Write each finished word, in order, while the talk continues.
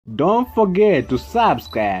Don't forget to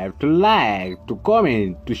subscribe, to like, to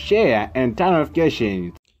comment, to share, and turn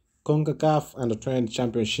notifications. CONCACAF u20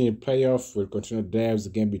 Championship playoff will continue today with the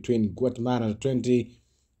game between Guatemala u20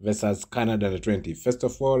 versus Canada u20. First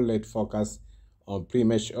of all, let's focus on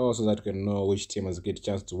pre-match odds so that we can know which team has a good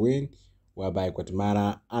chance to win, whereby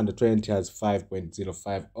Guatemala u20 has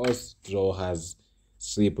 5.05 odds, draw has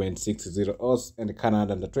 3.60 odds, and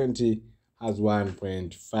Canada u20 has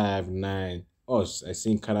 1.59 odds. I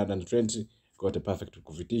think Canada u20 got a perfect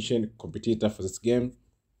competitor for this game.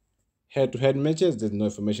 Head-to-head matches, there's no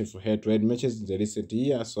information for head-to-head matches in the recent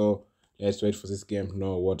year, so let's wait for this game to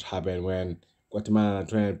know what happened when Guatemala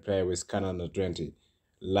u20 play with Canada u20.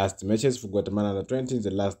 Last matches for Guatemala u20 in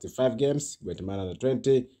the last 5 games, Guatemala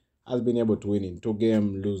u20 has been able to win in 2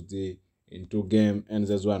 games, lose in 2 games, and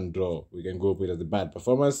there's 1 draw. We can go with it as a bad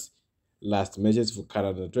performance. Last matches for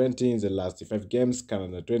Canada u20 in the last 5 games,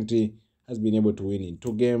 Canada u20 has been able to win in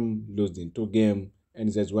 2 games, lose in 2 games,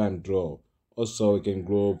 and there's 1 draw. Also, we can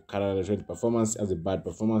group Canada u20 performance as a bad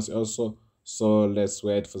performance also. So let's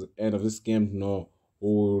wait for the end of this game to know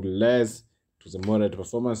who less to the moderate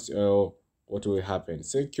performance or what will happen.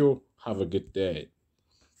 Thank you. Have a good day.